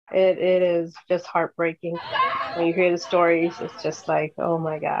It is just heartbreaking. When you hear the stories, it's just like, oh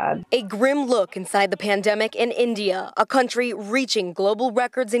my God. A grim look inside the pandemic in India, a country reaching global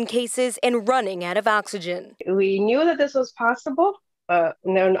records in cases and running out of oxygen. We knew that this was possible, but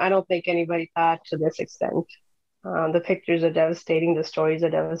no, I don't think anybody thought to this extent. The pictures are devastating, the stories are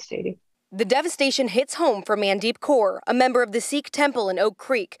devastating. The devastation hits home for Mandeep Kaur, a member of the Sikh temple in Oak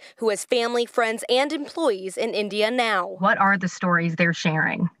Creek, who has family, friends, and employees in India now. What are the stories they're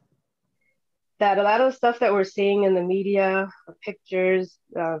sharing? That a lot of stuff that we're seeing in the media, pictures,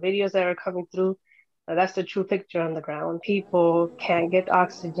 videos that are coming through, that's the true picture on the ground. People can't get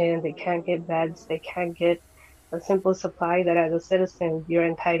oxygen, they can't get beds, they can't get a simple supply that as a citizen you're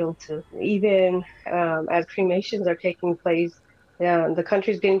entitled to. Even as cremations are taking place, the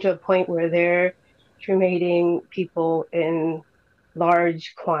country's getting to a point where they're cremating people in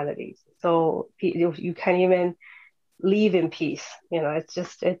large quantities. So you can't even leave in peace.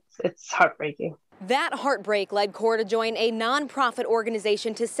 It's heartbreaking. That heartbreak led Kaur to join a nonprofit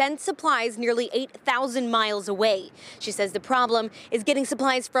organization to send supplies nearly 8,000 miles away. She says the problem is getting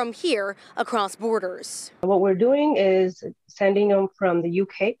supplies from here across borders. What we're doing is sending them from the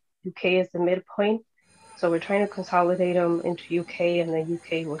UK. UK is the midpoint. So we're trying to consolidate them into UK, and the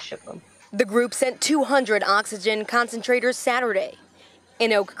UK will ship them. The group sent 200 oxygen concentrators Saturday.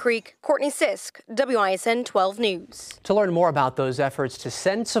 In Oak Creek, Courtney Sisk, WISN 12 News. To learn more about those efforts to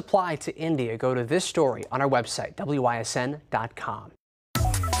send supply to India, go to this story on our website, WISN.com.